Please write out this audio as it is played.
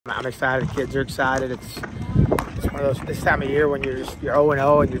I'm excited. The kids are excited. It's one of those, this time of year when you're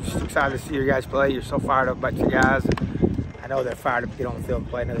 0-0 and you're just excited to see your guys play. You're so fired up about your guys. I know they're fired up to get on the field and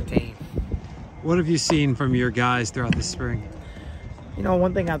play another team. What have you seen from your guys throughout the spring? You know,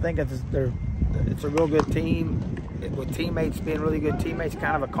 one thing I think is it's a real good team. With teammates being really good teammates,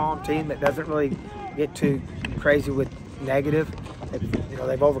 kind of a calm team that doesn't really get too crazy with negative.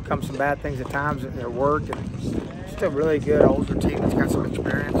 They've overcome some bad things at times in their work, and just a really good older team that's got some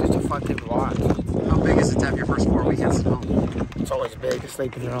experience. It's a fun team to watch. How big is it to have your first 4 weekends at home? It's always big to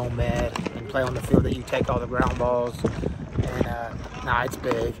sleep in your own bed and play on the field that you take all the ground balls. And it's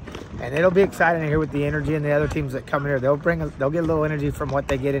big, and it'll be exciting here with the energy and the other teams that come in here. They'll get a little energy from what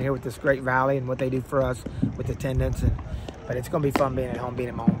they get in here with this great valley and what they do for us with attendance. But it's going to be fun being at home, being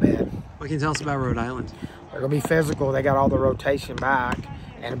in my own bed. What can you tell us about Rhode Island? They're going to be physical. They got all the rotation back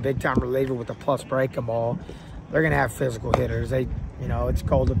and a big-time reliever with a plus breaking ball. They're going to have physical hitters. It's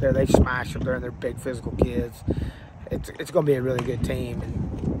cold up there. They smash up there, and they're big physical kids. It's going to be a really good team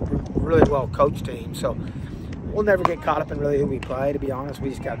and really well-coached team. So we'll never get caught up in really who we play, to be honest. We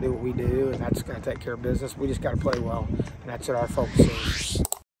just got to do what we do, and that's going to take care of business. We just got to play well, and that's what our focus is.